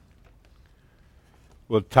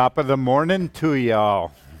Well, top of the morning to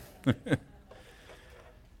y'all.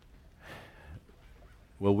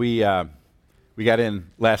 Well, we got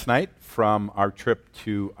in last night from our trip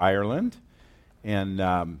to Ireland, and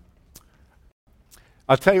I'll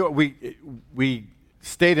tell you what, we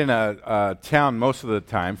stayed in a town most of the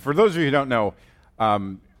time. For those of you who don't know,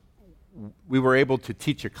 we were able to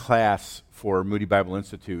teach a class for Moody Bible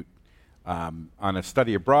Institute on a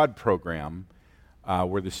study abroad program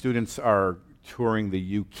where the students are touring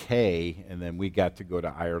the UK, and then we got to go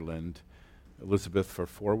to Ireland. Elizabeth for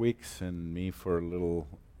 4 weeks, and me for a little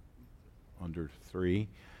under 3.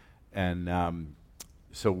 And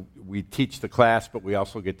so we teach the class, but we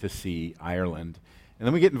also get to see Ireland. And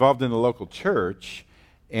then we get involved in the local church,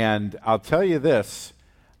 and I'll tell you this,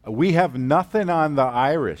 we have nothing on the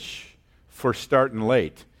Irish for starting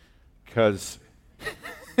late, because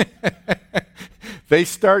they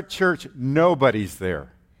start church, nobody's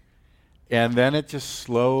there. And then it just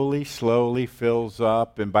slowly fills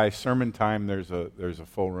up, and by sermon time, there's a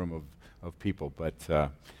full room of people. But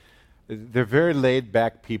they're very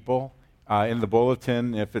laid-back people. In the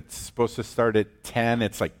bulletin, if it's supposed to start at 10,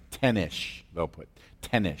 it's like 10-ish. They'll put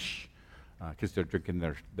 10-ish, because they're drinking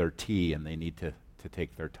their tea, and they need to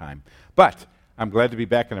take their time. But I'm glad to be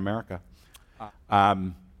back in America.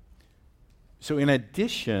 So in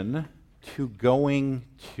addition to going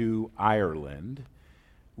to Ireland,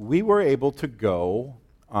 we were able to go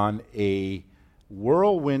on a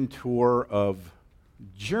whirlwind tour of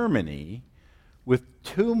Germany with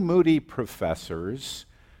 2 Moody professors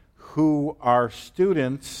who are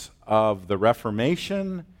students of the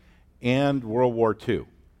Reformation and World War II.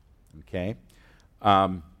 Okay?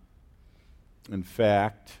 In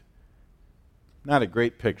fact, not a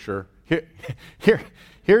great picture.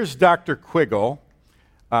 Here's Dr. Quiggle.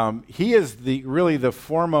 He is really the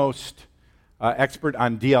foremost expert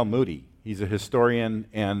on D.L. Moody. He's a historian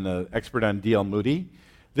and expert on D.L. Moody.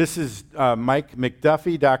 This is Mike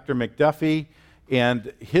McDuffie, Dr. McDuffie,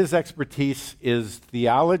 and his expertise is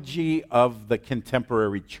theology of the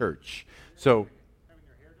contemporary church. So,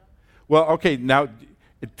 well, okay, now,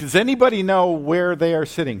 does anybody know where they are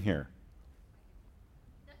sitting here?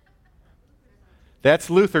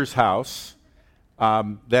 That's Luther's house.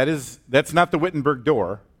 That's not the Wittenberg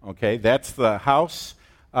door, okay? That's the house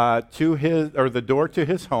the door to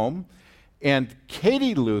his home. And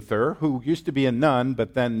Katie Luther, who used to be a nun,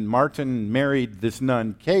 but then Martin married this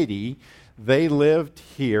nun, Katie, they lived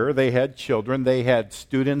here. They had children. They had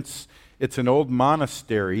students. It's an old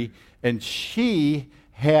monastery. And she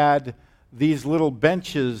had these little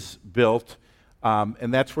benches built,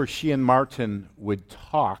 and that's where she and Martin would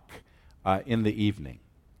talk in the evening.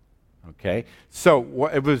 Okay? So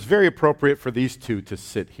it was very appropriate for these two to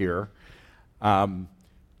sit here.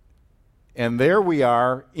 And there we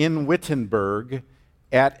are in Wittenberg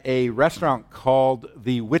at a restaurant called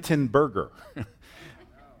the Wittenberger.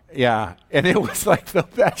 Yeah, and it was like the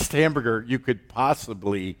best hamburger you could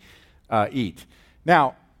possibly eat.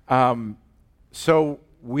 Now, so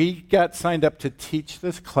we got signed up to teach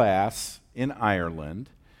this class in Ireland,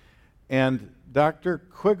 and Dr.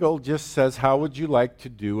 Quiggle just says, how would you like to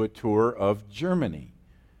do a tour of Germany?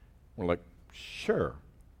 We're like, sure.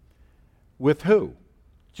 With who?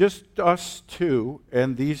 Just us 2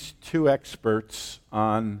 and these 2 experts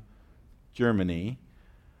on Germany.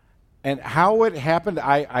 And how it happened,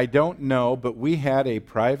 I don't know, but we had a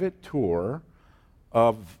private tour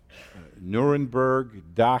of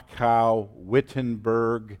Nuremberg, Dachau,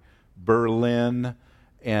 Wittenberg, Berlin,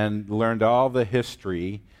 and learned all the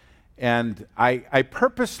history. And I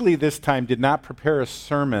purposely this time did not prepare a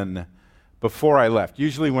sermon before I left.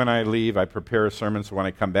 Usually when I leave, I prepare a sermon, so when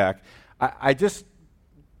I come back, I just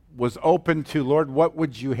was open to, Lord, what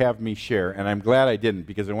would you have me share? And I'm glad I didn't,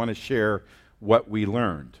 because I want to share what we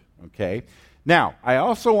learned, okay? Now, I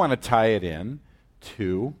also want to tie it in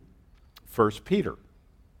to 1 Peter.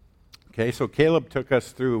 Okay, so Caleb took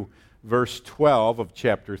us through verse 12 of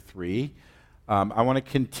chapter 3. I want to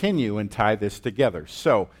continue and tie this together.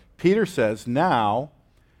 So, Peter says, now,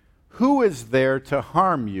 who is there to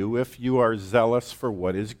harm you if you are zealous for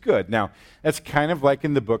what is good? Now, that's kind of like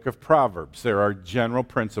in the book of Proverbs. There are general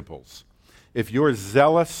principles. If you're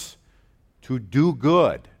zealous to do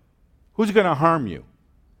good, who's going to harm you?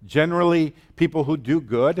 Generally, people who do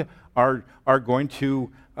good are going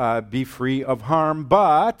to be free of harm,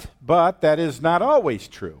 but that is not always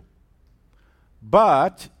true.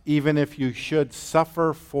 But even if you should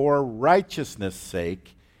suffer for righteousness'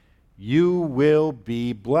 sake, you will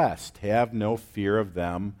be blessed. Have no fear of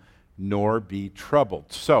them, nor be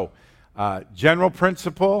troubled. So, general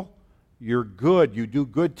principle, you're good. You do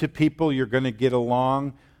good to people, you're going to get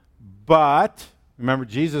along. But Remember,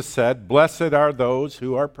 Jesus said, "Blessed are those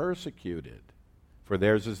who are persecuted, for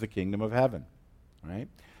theirs is the kingdom of heaven." Right?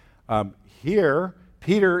 Here,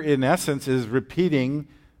 Peter, in essence, is repeating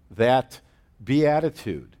that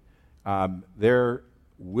beatitude. There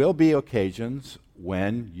will be occasions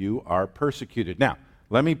when you are persecuted. Now,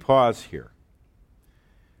 let me pause here.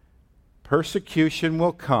 Persecution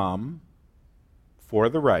will come for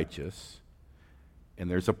the righteous, and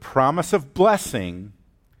there's a promise of blessing,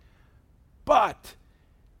 but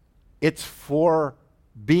it's for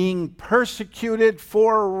being persecuted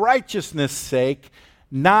for righteousness' sake,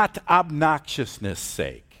 not obnoxiousness'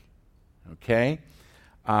 sake. Okay?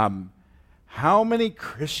 How many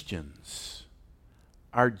Christians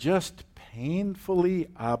are just painfully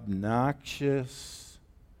obnoxious,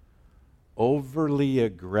 overly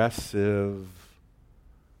aggressive,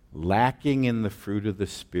 lacking in the fruit of the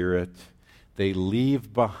Spirit? They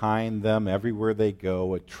leave behind them everywhere they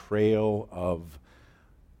go a trail of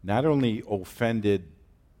not only offended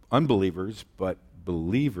unbelievers, but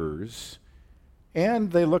believers.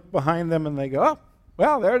 And they look behind them and they go, "Oh,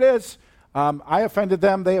 well, there it is. I offended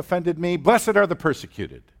them, they offended me. Blessed are the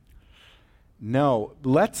persecuted." No,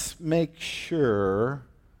 let's make sure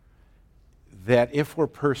that if we're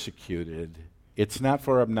persecuted, it's not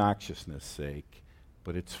for obnoxiousness' sake,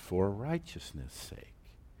 but it's for righteousness' sake.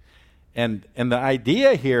 And the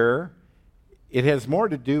idea here, it has more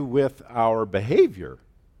to do with our behavior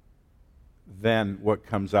than what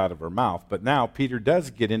comes out of our mouth. But now Peter does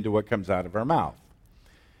get into what comes out of our mouth.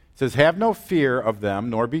 It says, "Have no fear of them,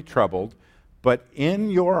 nor be troubled, but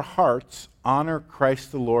in your hearts honor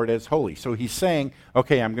Christ the Lord as holy." So he's saying,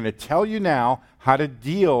 okay, I'm going to tell you now how to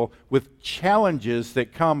deal with challenges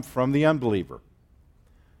that come from the unbeliever.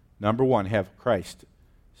 Number one, have Christ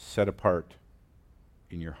set apart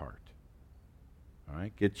in your heart. All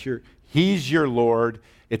right, He's your Lord.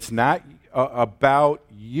 It's not about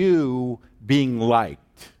you being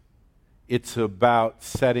liked. It's about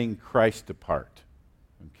setting Christ apart.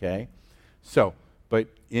 Okay? So, but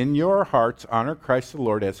in your hearts, honor Christ the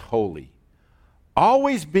Lord as holy.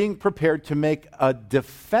 Always being prepared to make a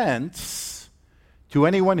defense to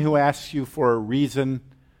anyone who asks you for a reason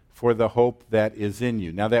for the hope that is in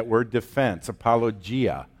you. Now, that word defense,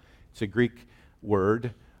 apologia, it's a Greek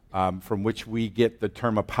word from which we get the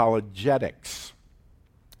term apologetics.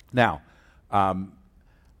 Now,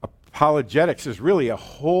 apologetics is really a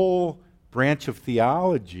whole branch of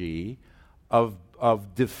theology of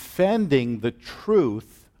defending the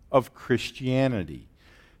truth of Christianity.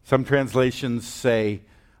 Some translations say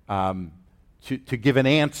to give an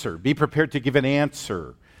answer. Be prepared to give an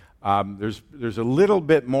answer. There's a little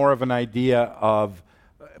bit more of an idea of,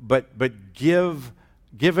 but give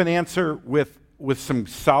an answer with some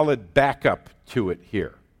solid backup to it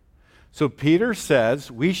here. So Peter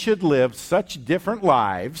says we should live such different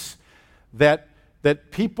lives that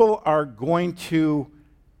people are going to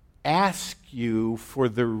ask you for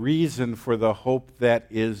the reason for the hope that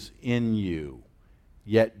is in you,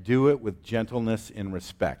 yet do it with gentleness and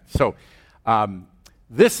respect. So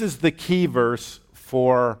this is the key verse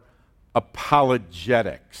for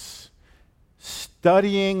apologetics.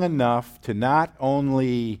 Studying enough to not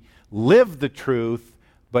only live the truth,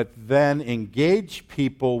 but then engage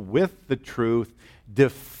people with the truth,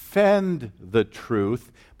 defend the truth.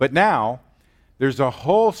 But now, there's a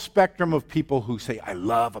whole spectrum of people who say, I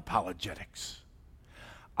love apologetics.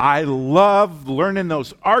 I love learning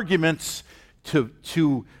those arguments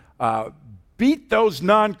to beat those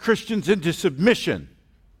non-Christians into submission.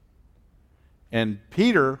 And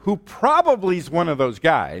Peter, who probably is one of those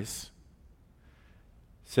guys,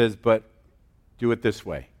 says, but do it this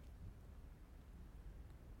way.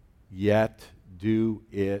 Yet do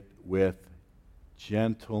it with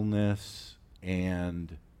gentleness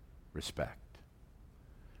and respect.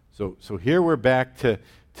 So here we're back to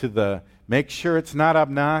the make sure it's not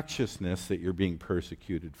obnoxiousness that you're being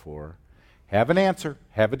persecuted for. Have an answer,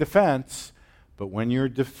 have a defense, but when you're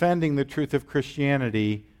defending the truth of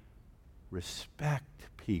Christianity, respect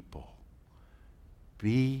people.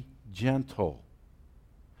 Be gentle.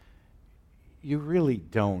 You really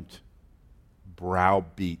don't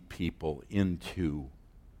browbeat people into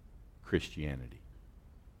Christianity.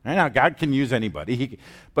 Now, God can use anybody,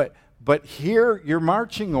 but here your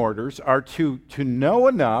marching orders are to know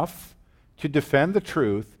enough to defend the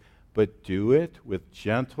truth, but do it with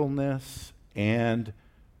gentleness and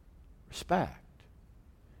respect.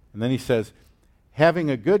 And then he says, having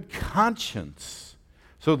a good conscience,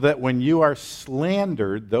 so that when you are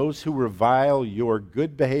slandered, those who revile your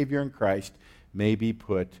good behavior in Christ may be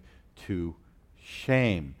put to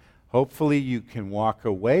shame. Hopefully you can walk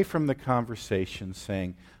away from the conversation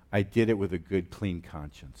saying, I did it with a good, clean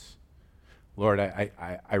conscience. Lord,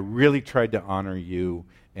 I really tried to honor you,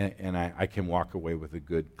 and I can walk away with a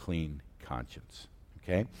good, clean conscience.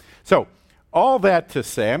 Okay? So, all that to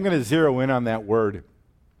say, I'm going to zero in on that word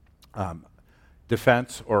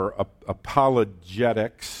defense or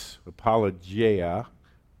apologetics, apologia,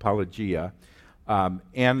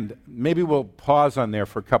 and maybe we'll pause on there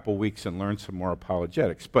for a couple weeks and learn some more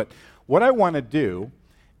apologetics. But what I want to do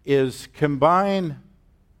is combine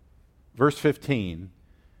verse 15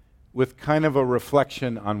 with kind of a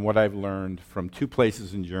reflection on what I've learned from two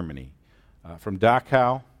places in Germany, from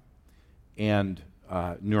Dachau and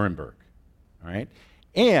Nuremberg. All right?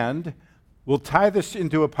 And we'll tie this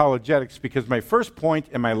into apologetics because my first point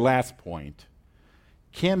and my last point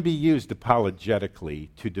can be used apologetically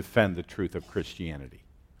to defend the truth of Christianity.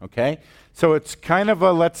 Okay? So it's kind of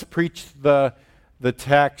a let's preach the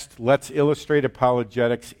text, let's illustrate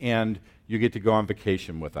apologetics, and you get to go on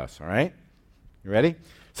vacation with us. All right? You ready?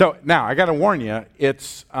 So now, I got to warn you,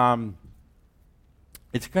 it's going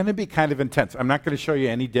to be kind of intense. I'm not going to show you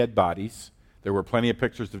any dead bodies. There were plenty of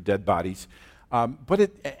pictures of dead bodies. But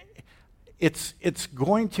it's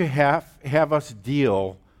going to have us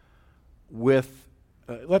deal with,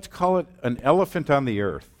 let's call it an elephant on the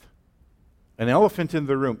earth, an elephant in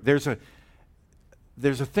the room. There's a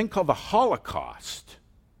thing called the Holocaust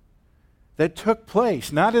that took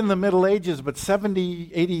place, not in the Middle Ages, but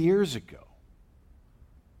 70, 80 years ago.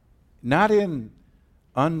 Not in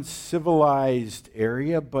uncivilized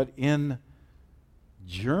area, but in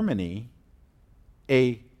Germany,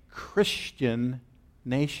 a Christian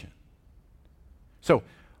nation. So,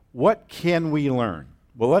 what can we learn?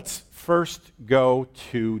 Well, let's first go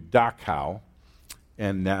to Dachau,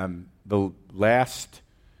 and the last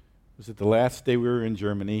day we were in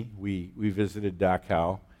Germany? We visited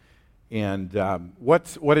Dachau, and what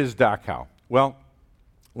is Dachau? Well,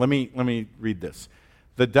 let me read this.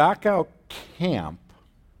 The Dachau camp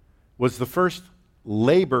was the first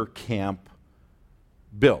labor camp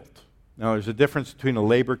built. Now, there's a difference between a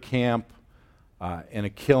labor camp and a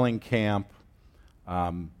killing camp.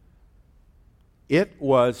 It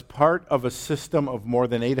was part of a system of more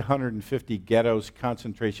than 850 ghettos,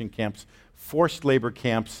 concentration camps, forced labor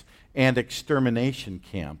camps, and extermination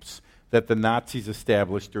camps that the Nazis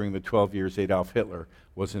established during the 12 years Adolf Hitler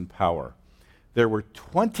was in power. There were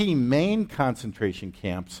 20 main concentration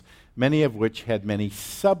camps, many of which had many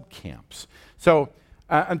sub-camps. So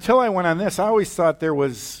until I went on this, I always thought there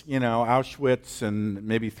was, Auschwitz and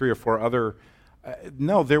maybe 3 or 4 other.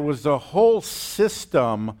 No, there was a whole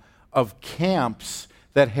system of camps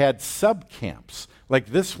that had sub-camps. Like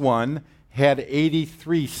this one had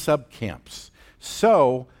 83 sub-camps.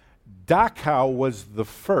 So Dachau was the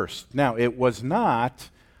first. Now, it was not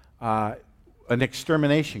an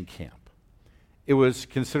extermination camp. It was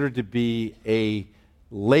considered to be a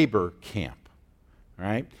labor camp, all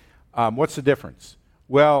right? What's the difference?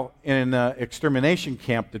 Well, in an extermination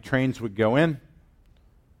camp, the trains would go in,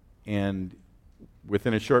 and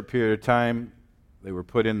within a short period of time, they were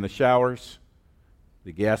put in the showers,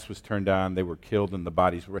 the gas was turned on, they were killed, and the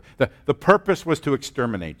bodies were... The purpose was to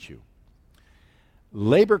exterminate you.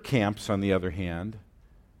 Labor camps, on the other hand,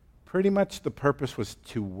 pretty much the purpose was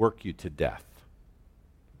to work you to death,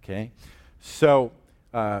 okay? So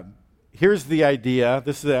here's the idea.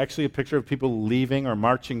 This is actually a picture of people leaving or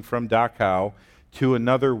marching from Dachau to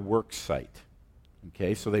another work site.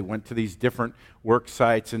 Okay, so they went to these different work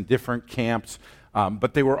sites and different camps,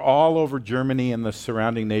 but they were all over Germany and the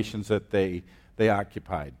surrounding nations that they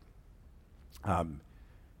occupied.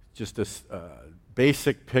 Just a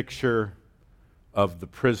basic picture of the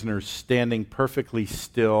prisoners standing perfectly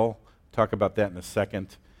still. Talk about that in a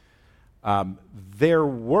second. There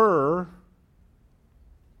were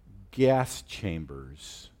gas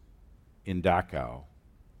chambers in Dachau,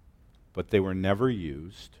 but they were never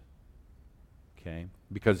used, okay,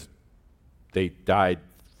 because they died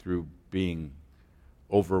through being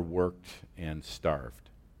overworked and starved.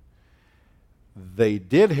 They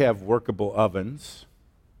did have workable ovens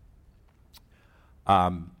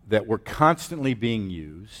that were constantly being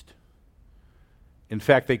used. In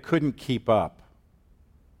fact, they couldn't keep up.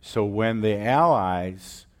 So when the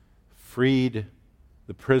Allies freed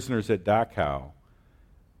the prisoners at Dachau,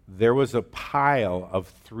 there was a pile of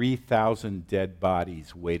 3,000 dead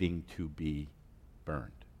bodies waiting to be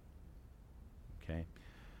burned. Okay?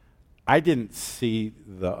 I didn't see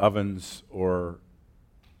the ovens or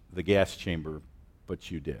the gas chamber,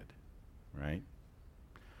 but you did, right?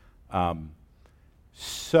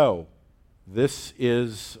 So this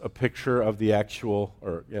is a picture of the actual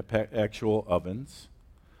ovens.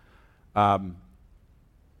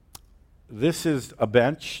 this is a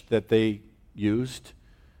bench that they used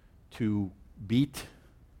to beat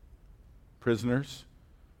prisoners.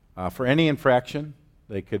 For any infraction,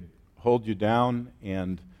 they could hold you down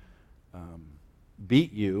and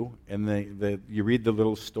beat you. And you read the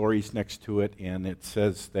little stories next to it, and it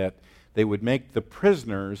says that they would make the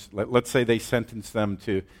prisoners, let's say they sentenced them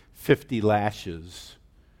to 50 lashes.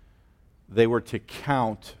 They were to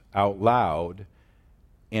count out loud,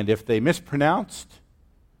 and if they mispronounced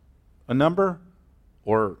a number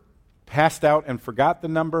or passed out and forgot the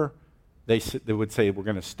number, they would say, we're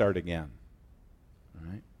going to start again.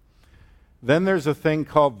 All right? Then there's a thing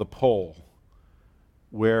called the pole,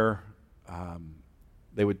 where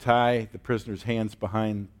they would tie the prisoners' hands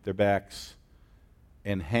behind their backs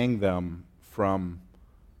and hang them from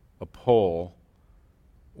a pole.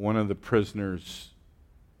 One of the prisoners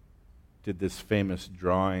did this famous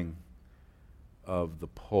drawing of the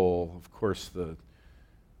pole. Of course, the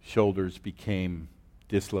shoulders became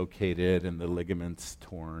dislocated and the ligaments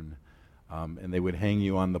torn, and they would hang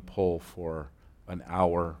you on the pole for an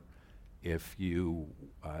hour if you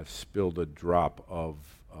spilled a drop of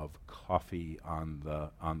coffee on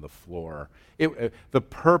the floor. The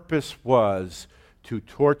purpose was to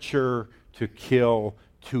torture, to kill,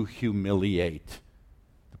 to humiliate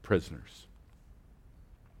the prisoners.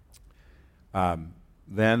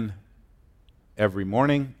 Then every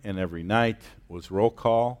morning and every night was roll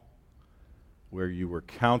call, where you were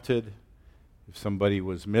counted. If somebody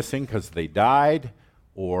was missing because they died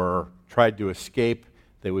or tried to escape,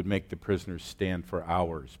 they would make the prisoners stand for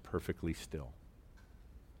hours perfectly still.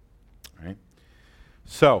 All right?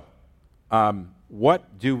 So,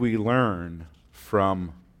 what do we learn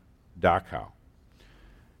from Dachau?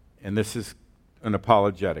 And this is an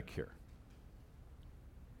apologetic here.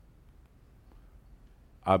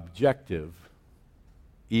 Objective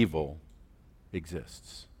evil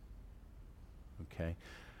exists. Okay?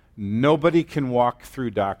 Nobody can walk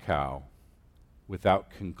through Dachau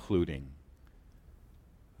without concluding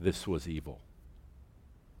this was evil.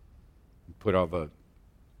 Put all the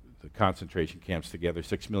concentration camps together,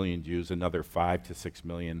 6 million Jews, another 5 to 6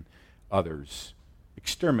 million others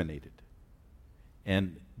exterminated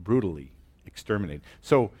and brutally exterminated.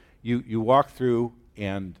 So you walk through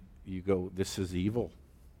and you go, this is evil.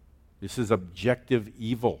 This is objective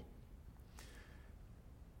evil.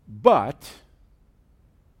 But,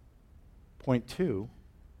 point 2,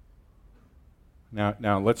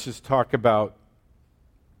 now let's just talk about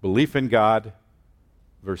belief in God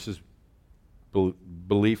versus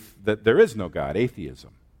belief that there is no God,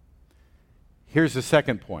 atheism. Here's the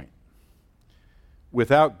second point.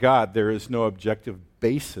 Without God, there is no objective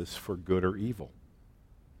basis for good or evil.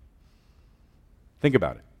 Think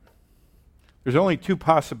about it. There's only two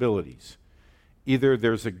possibilities. Either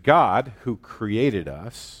there's a God who created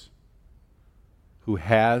us, who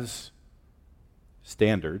has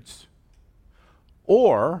standards,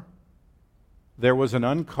 or there was an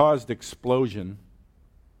uncaused explosion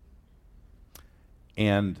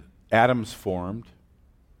and atoms formed,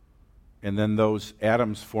 and then those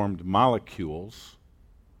atoms formed molecules,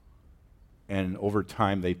 and over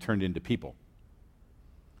time they turned into people.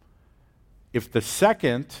 If the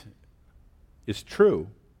second is true,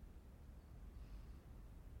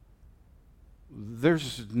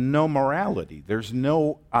 there's no morality. There's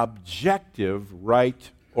no objective right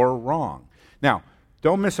or wrong. Now,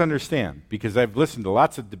 don't misunderstand, because I've listened to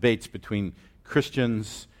lots of debates between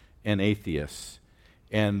Christians and atheists,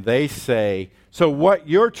 and they say, so what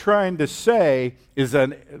you're trying to say is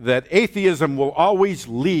that atheism will always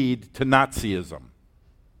lead to Nazism.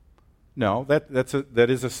 No, that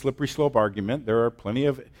is a slippery slope argument. There are plenty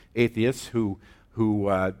of atheists who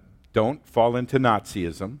don't fall into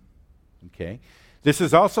Nazism. Okay? This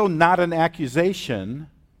is also not an accusation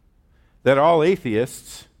that all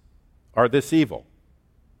atheists are this evil.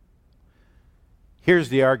 Here's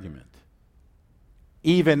the argument.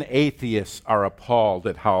 Even atheists are appalled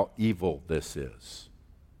at how evil this is.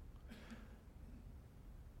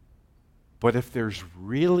 But if there's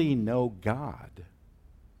really no God,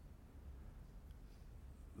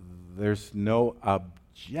 there's no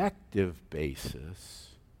objective basis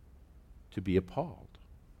to be appalled.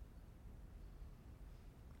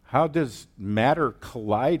 How does matter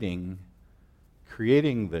colliding,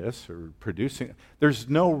 creating this or producing? There's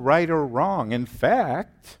no right or wrong. In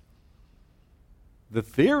fact, the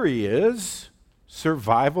theory is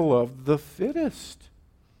survival of the fittest.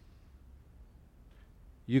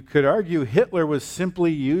 You could argue Hitler was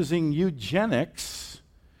simply using eugenics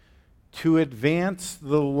to advance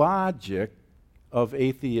the logic of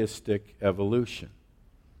atheistic evolution.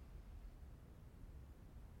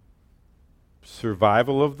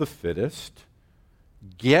 survival of the fittest,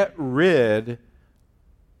 get rid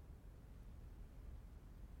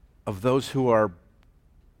of those who are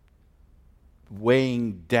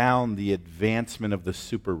weighing down the advancement of the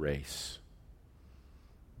super race,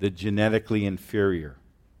 the genetically inferior.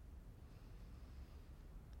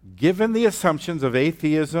 Given the assumptions of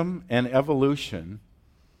atheism and evolution,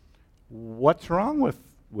 what's wrong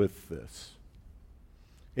with this?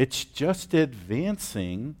 It's just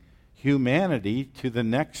advancing humanity to the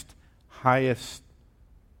next highest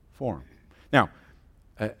form. Now,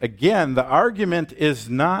 again, the argument is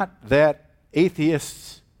not that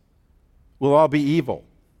atheists will all be evil.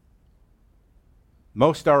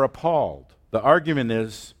 Most are appalled. The argument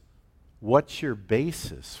is, what's your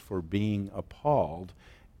basis for being appalled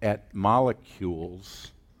at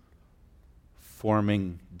molecules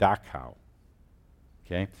forming Dachau?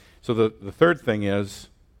 Okay? So the third thing is,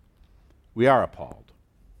 we are appalled.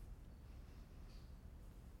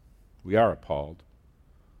 We are appalled.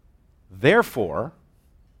 Therefore,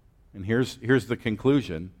 and here's the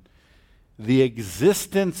conclusion, the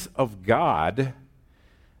existence of God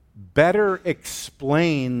better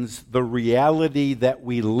explains the reality that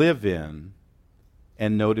we live in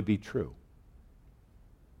and know to be true.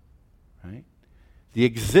 Right? The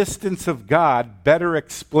existence of God better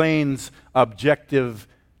explains objective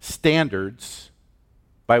standards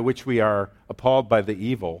by which we are appalled by the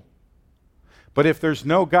evil. But if there's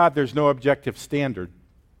no God, there's no objective standard.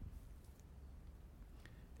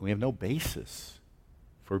 We have no basis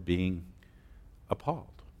for being appalled.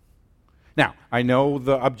 Now, I know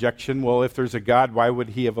the objection, well, if there's a God, why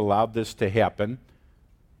would he have allowed this to happen?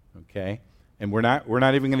 Okay? And we're not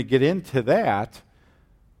even going to get into that.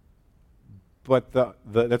 But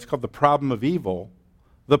that's called the problem of evil.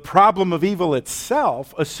 The problem of evil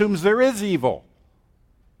itself assumes there is evil,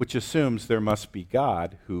 which assumes there must be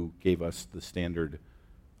God who gave us the standard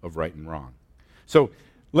of right and wrong. So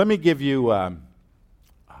let me give you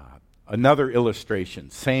another illustration,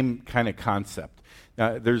 same kind of concept.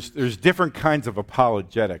 There's different kinds of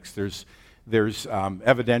apologetics. There's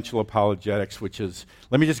evidential apologetics, which is,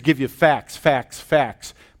 let me just give you facts.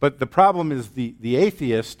 But the problem is the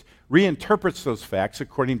atheist reinterprets those facts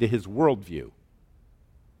according to his worldview.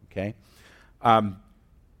 Okay?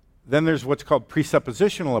 Then there's what's called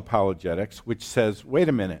presuppositional apologetics, which says, wait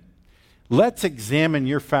a minute, let's examine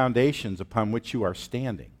your foundations upon which you are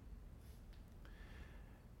standing.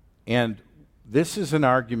 And this is an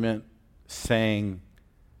argument saying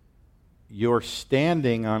you're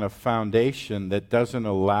standing on a foundation that doesn't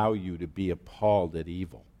allow you to be appalled at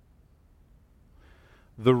evil.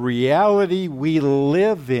 The reality we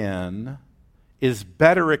live in is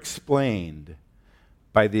better explained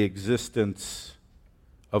by the existence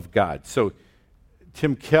of God. So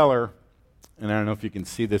Tim Keller, and I don't know if you can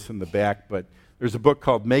see this in the back, but there's a book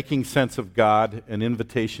called Making Sense of God, An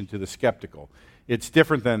Invitation to the Skeptical. It's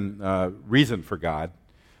different than Reason for God.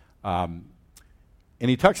 And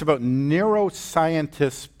he talks about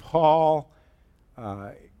neuroscientist Paul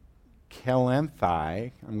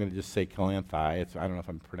Kalanthai, I'm going to just say Kalanthai, I don't know if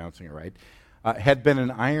I'm pronouncing it right, had been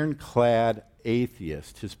an ironclad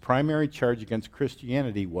atheist. His primary charge against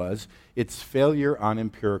Christianity was its failure on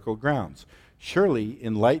empirical grounds. Surely,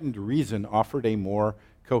 enlightened reason offered a more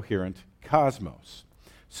coherent cosmos.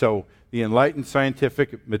 So, the enlightened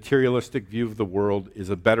scientific materialistic view of the world is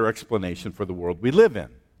a better explanation for the world we live in.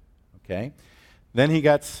 Okay? Then he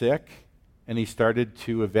got sick, and he started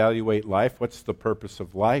to evaluate life. What's the purpose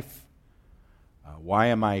of life? Why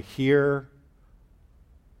am I here?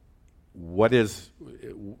 Is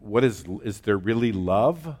there really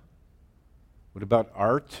love? What about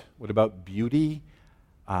art? What about beauty?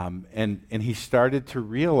 And he started to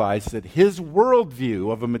realize that his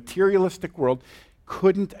worldview of a materialistic world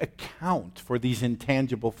couldn't account for these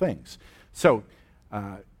intangible things. So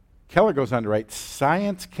Keller goes on to write,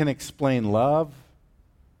 science can explain love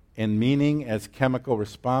and meaning as chemical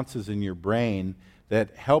responses in your brain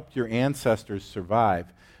that helped your ancestors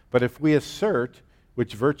survive. But if we assert,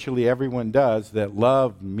 which virtually everyone does, that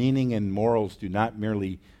love, meaning, and morals do not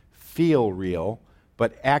merely feel real,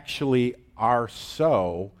 but actually are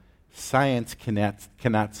so, science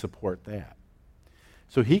cannot support that.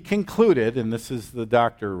 So he concluded, and this is the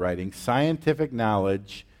doctor writing, scientific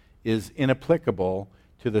knowledge is inapplicable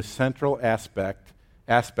to the central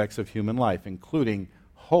aspects of human life, including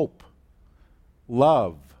hope,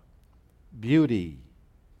 love, beauty,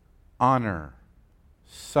 honor,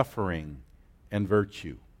 suffering, and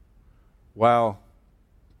virtue. While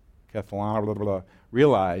Castellano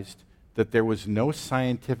realized that there was no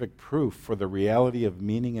scientific proof for the reality of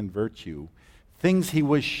meaning and virtue, things he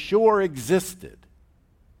was sure existed,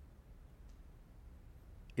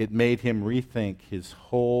 it made him rethink his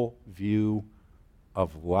whole view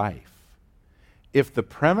of life. If the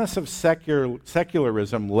premise of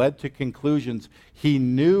secularism led to conclusions he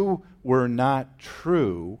knew were not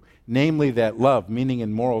true, namely that love, meaning,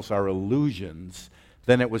 and morals are illusions,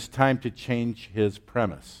 then it was time to change his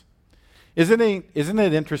premise. Isn't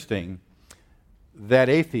it interesting that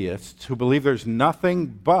atheists who believe there's nothing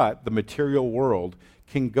but the material world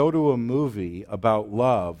can go to a movie about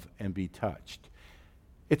love and be touched?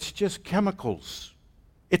 It's just chemicals.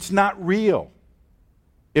 It's not real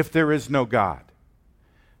if there is no God.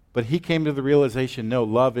 But he came to the realization, no,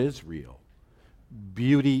 love is real.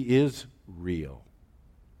 Beauty is real.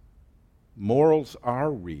 Morals are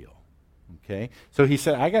real. Okay? So he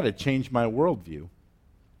said, I got to change my worldview.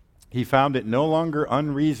 He found it no longer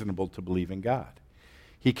unreasonable to believe in God.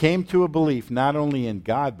 He came to a belief not only in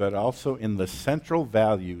God, but also in the central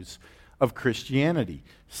values of Christianity: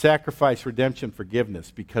 sacrifice, redemption,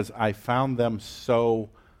 forgiveness, because I found them so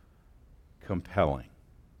compelling.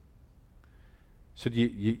 So do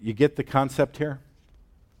you get the concept here?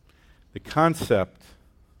 The concept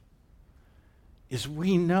is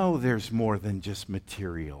we know there's more than just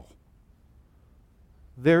material.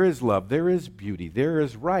 There is love, there is beauty, there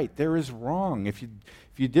is right, there is wrong. If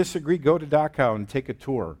you disagree, go to Dachau and take a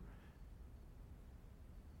tour.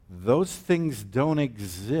 Those things don't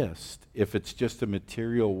exist if it's just a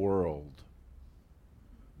material world.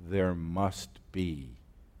 There must be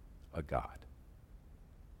a God.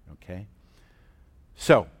 Okay?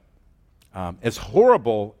 So, as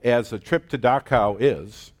horrible as a trip to Dachau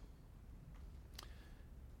is,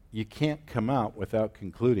 you can't come out without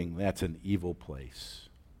concluding that's an evil place.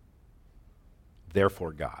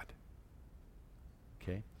 Therefore, God.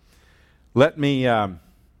 Okay? Let me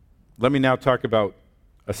now talk about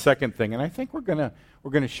a second thing, and I think we're gonna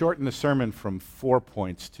shorten the sermon from 4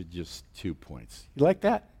 points to just 2 points. You like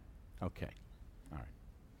that? Okay. All right.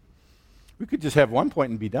 We could just have 1 point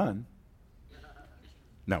and be done.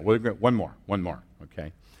 No, we're going one more,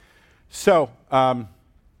 okay? So, Martin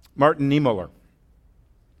Niemöller.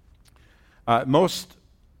 Most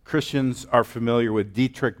Christians are familiar with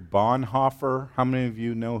Dietrich Bonhoeffer. How many of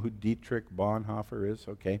you know who Dietrich Bonhoeffer is?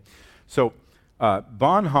 Okay. So,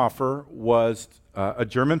 Bonhoeffer was a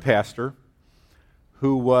German pastor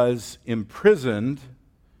who was imprisoned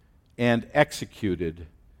and executed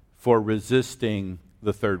for resisting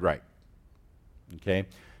the Third Reich. Okay?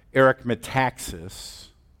 Eric Metaxas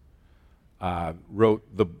wrote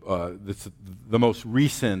the most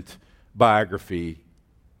recent biography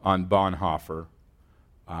on Bonhoeffer.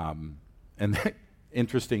 And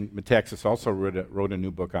interesting, Metaxas also wrote a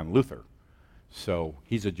new book on Luther. So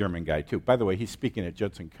he's a German guy too. By the way, he's speaking at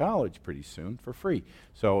Judson College pretty soon for free.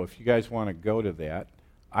 So if you guys want to go to that,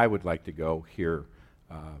 I would like to go hear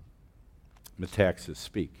Metaxas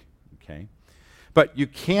speak. Okay? But you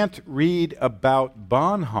can't read about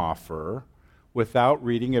Bonhoeffer without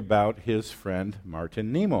reading about his friend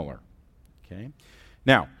Martin Niemöller. Okay?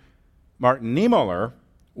 Now, Martin Niemöller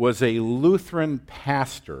was a Lutheran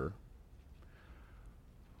pastor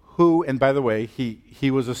who, and by the way,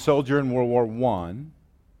 he was a soldier in World War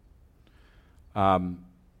I.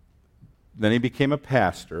 Then he became a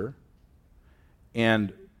pastor.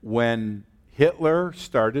 And when Hitler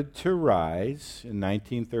started to rise in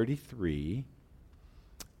 1933,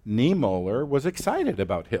 Niemöller was excited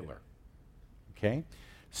about Hitler. Okay?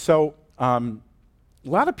 So, a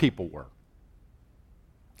lot of people were.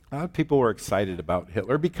 A lot of people were excited about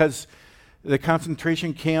Hitler because the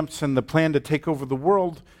concentration camps and the plan to take over the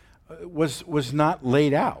world was not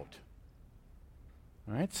laid out.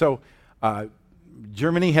 All right? So,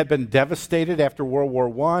 Germany had been devastated after World War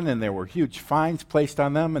I, and there were huge fines placed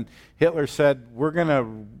on them. And Hitler said, "We're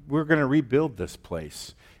gonna rebuild this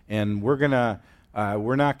place, and we're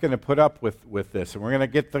not gonna put up with this, and we're gonna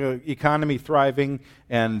get the economy thriving."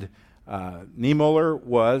 And Niemöller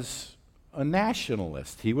was a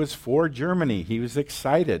nationalist. He was for Germany. He was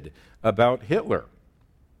excited about Hitler.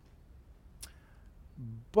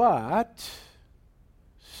 But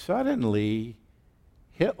suddenly,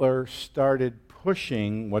 Hitler started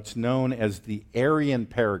pushing what's known as the Aryan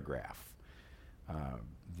paragraph.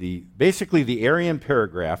 Basically, the Aryan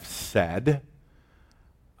paragraph said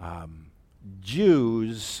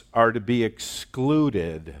Jews are to be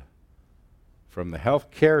excluded from the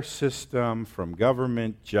healthcare system, from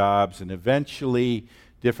government jobs, and eventually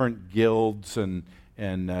different guilds and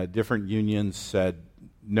different unions said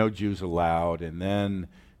no Jews allowed, and then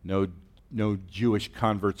no Jewish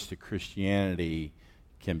converts to Christianity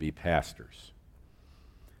can be pastors.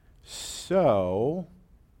 So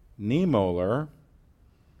Niemöller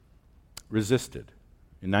resisted.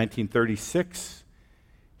 In 1936,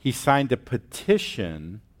 he signed a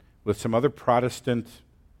petition with some other Protestant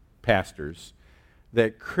pastors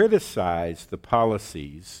that criticized the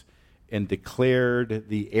policies and declared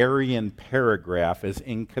the Arian paragraph as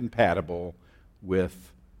incompatible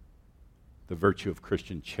with the virtue of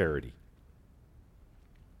Christian charity.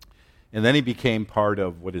 And then he became part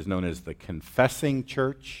of what is known as the Confessing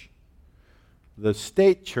Church. The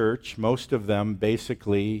state church, most of them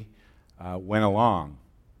basically went along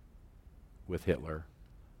with Hitler.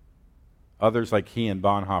 Others, like he and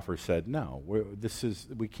Bonhoeffer, said, "No,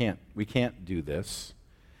 we can't do this."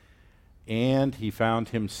 And he found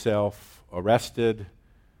himself arrested,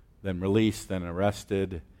 then released, then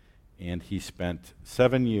arrested, and he spent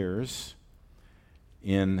 7 years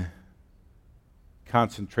in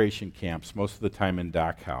concentration camps, most of the time in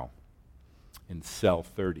Dachau, in cell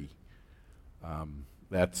 30.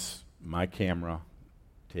 That's my camera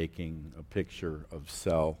taking a picture of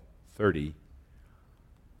cell 30,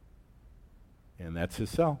 and that's his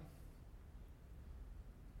cell.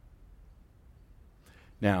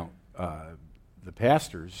 Now, the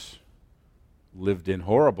pastors lived in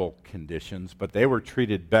horrible conditions, but they were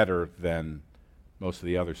treated better than most of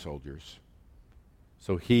the other soldiers.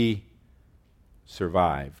 So he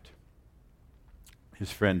survived.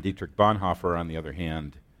 His friend Dietrich Bonhoeffer, on the other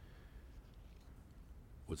hand,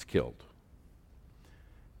 was killed.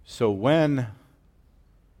 So when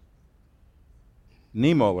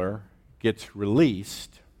Niemöller gets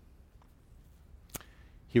released,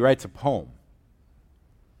 he writes a poem.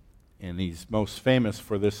 And he's most famous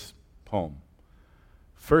for this poem.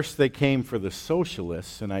 "First they came for the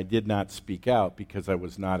socialists, and I did not speak out because I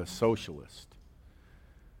was not a socialist.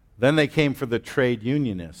 Then they came for the trade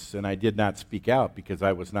unionists, and I did not speak out because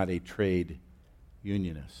I was not a trade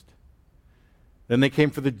unionist. Then they came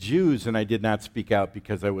for the Jews, and I did not speak out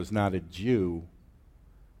because I was not a Jew.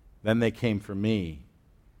 Then they came for me,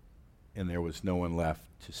 and there was no one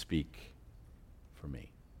left to speak for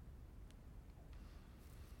me."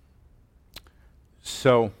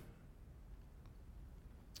 So,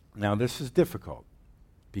 now this is difficult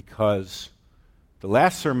because the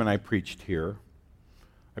last sermon I preached here,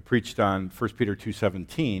 I preached on 1 Peter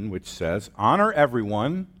 2:17, which says, "Honor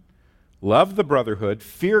everyone, love the brotherhood,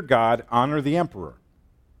 fear God, honor the emperor."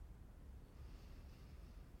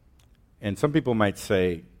 And some people might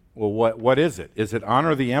say, well, what is it? Is it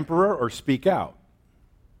honor the emperor or speak out?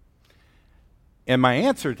 And my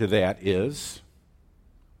answer to that is,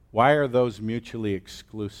 why are those mutually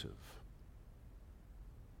exclusive?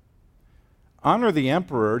 Honor the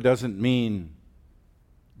emperor doesn't mean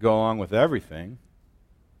go along with everything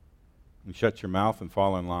and shut your mouth and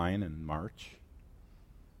fall in line and march.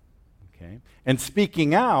 Okay? And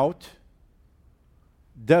speaking out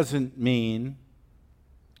doesn't mean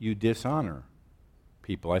you dishonor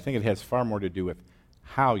people. I think it has far more to do with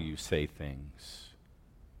how you say things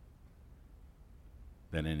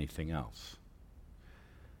than anything else.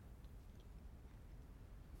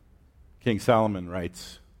 King Solomon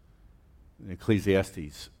writes in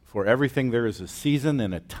Ecclesiastes, "For everything there is a season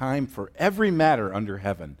and a time for every matter under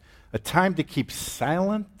heaven, a time to keep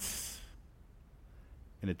silence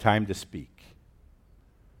and a time to speak."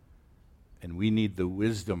 And we need the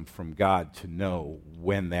wisdom from God to know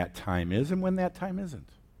when that time is and when that time isn't.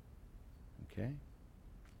 Okay?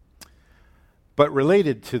 But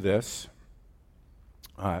related to this,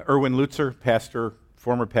 Erwin Lutzer,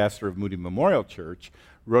 former pastor of Moody Memorial Church,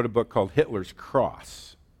 wrote a book called Hitler's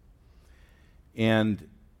Cross. And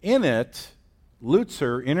in it,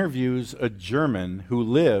 Lutzer interviews a German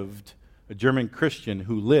Christian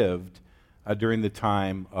who lived during the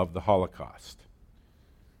time of the Holocaust.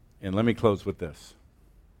 And let me close with this.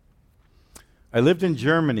 "I lived in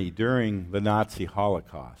Germany during the Nazi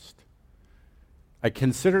Holocaust. I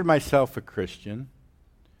considered myself a Christian.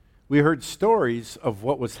 We heard stories of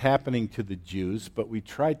what was happening to the Jews, but we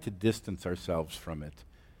tried to distance ourselves from it.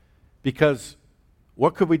 Because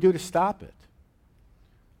what could we do to stop it?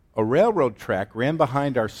 A railroad track ran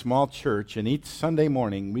behind our small church, and each Sunday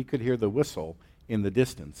morning we could hear the whistle in the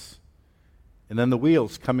distance, and then the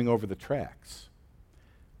wheels coming over the tracks.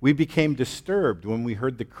 We became disturbed when we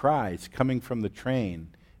heard the cries coming from the train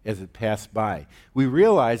as it passed by. We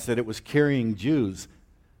realized that it was carrying Jews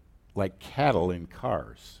like cattle in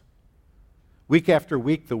cars. Week after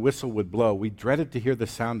week, the whistle would blow. We dreaded to hear the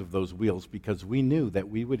sound of those wheels because we knew that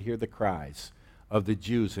we would hear the cries of the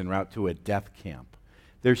Jews en route to a death camp.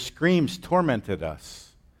 Their screams tormented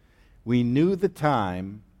us. We knew the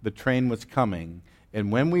time the train was coming,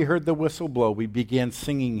 and when we heard the whistle blow, we began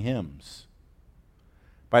singing hymns.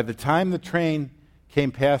 By the time the train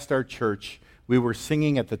came past our church, we were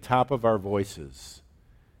singing at the top of our voices.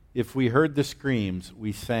 If we heard the screams,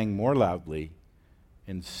 we sang more loudly,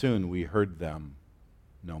 and soon we heard them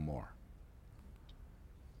no more.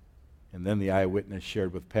 And then the eyewitness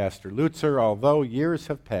shared with Pastor Lutzer, although years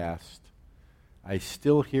have passed, I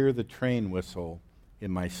still hear the train whistle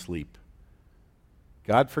in my sleep.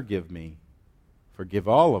 God forgive me, forgive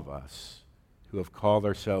all of us who have called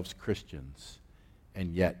ourselves Christians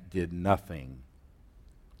and yet did nothing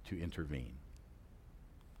to intervene.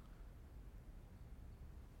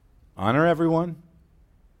 Honor everyone,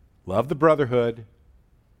 love the brotherhood,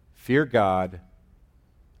 fear God,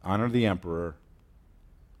 honor the emperor,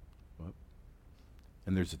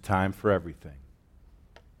 and there's a time for everything.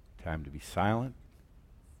 Time to be silent,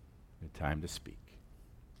 and a time to speak.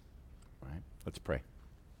 All right, let's pray.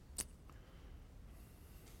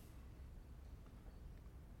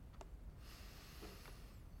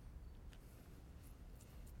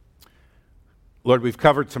 Lord, we've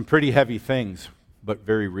covered some pretty heavy things, but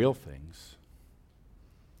very real things.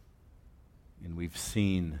 And we've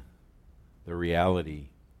seen the reality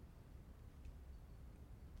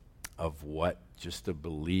of what just a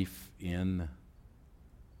belief in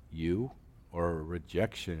you or a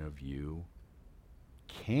rejection of you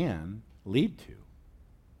can lead to.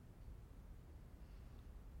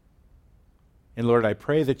 And Lord, I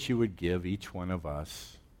pray that you would give each one of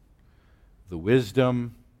us the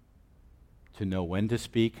wisdom to know when to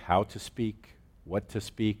speak, how to speak, what to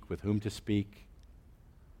speak, with whom to speak,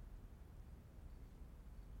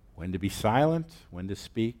 when to be silent, when to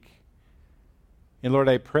speak. And Lord,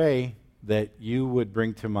 I pray that you would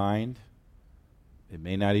bring to mind, it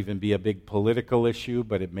may not even be a big political issue,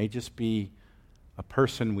 but it may just be a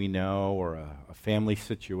person we know or a family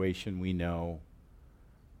situation we know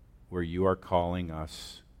where you are calling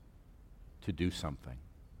us to do something.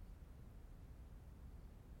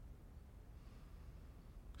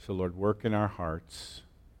 So, Lord, work in our hearts.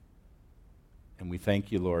 And we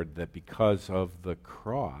thank you, Lord, that because of the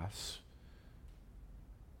cross,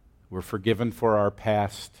 we're forgiven for our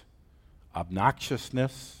past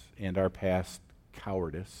obnoxiousness and our past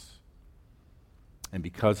cowardice. And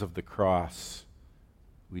because of the cross,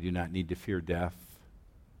 we do not need to fear death.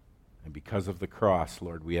 And because of the cross,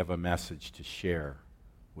 Lord, we have a message to share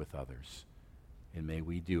with others. And may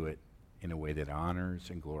we do it in a way that honors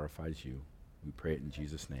and glorifies you. We pray it in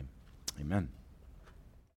Jesus' name. Amen.